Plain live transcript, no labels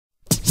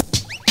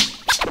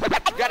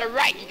gotta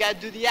write, you gotta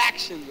do the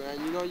action, man.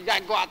 You know, you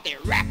gotta go out there,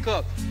 rack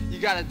up. You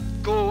gotta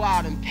go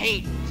out and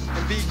paint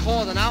and be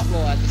called an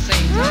outlaw at the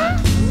same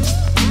time.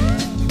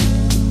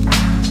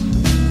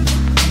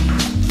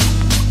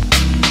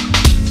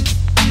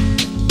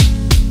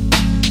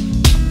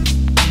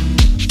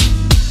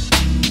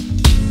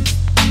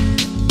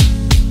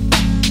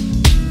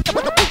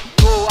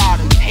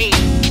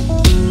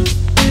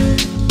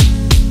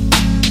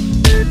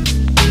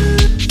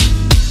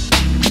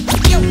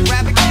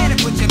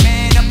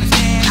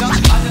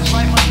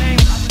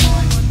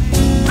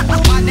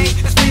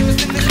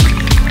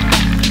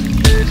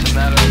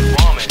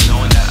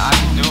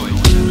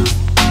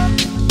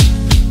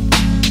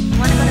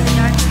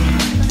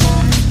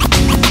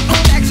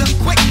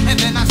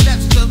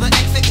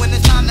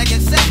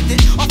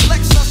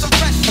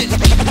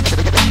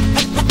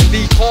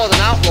 Called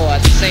an outlaw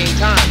at the same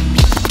time.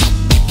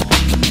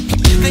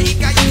 The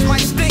ink I use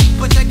might stink,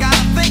 but you gotta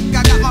think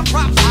I got my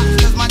props hot,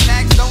 cause my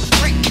tags don't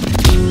shrink.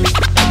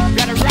 You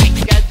gotta write,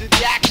 you gotta do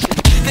the action.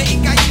 The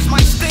ink I use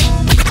might stink.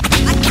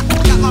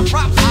 Got my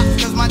props hot,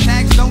 cause my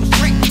tags don't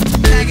shrink.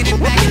 Tagging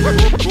and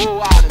bagging.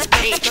 Go out and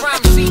paint.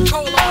 Crime scene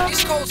colon,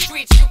 these cold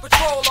streets you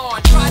patrol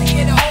on. Try to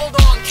get a hold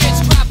on,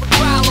 kids strap a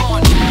growl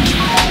on.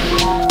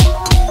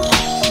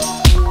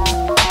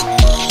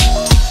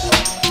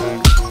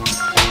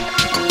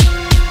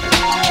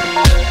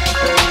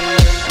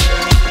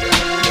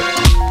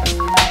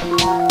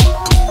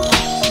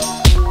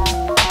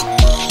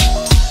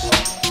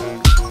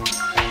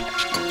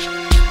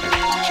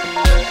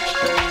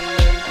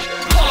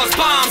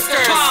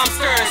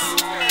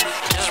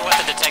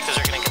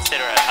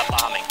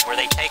 Where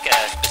they take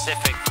a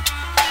specific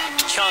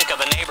chunk of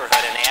a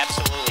neighborhood and they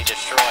absolutely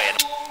destroy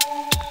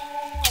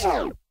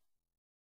it.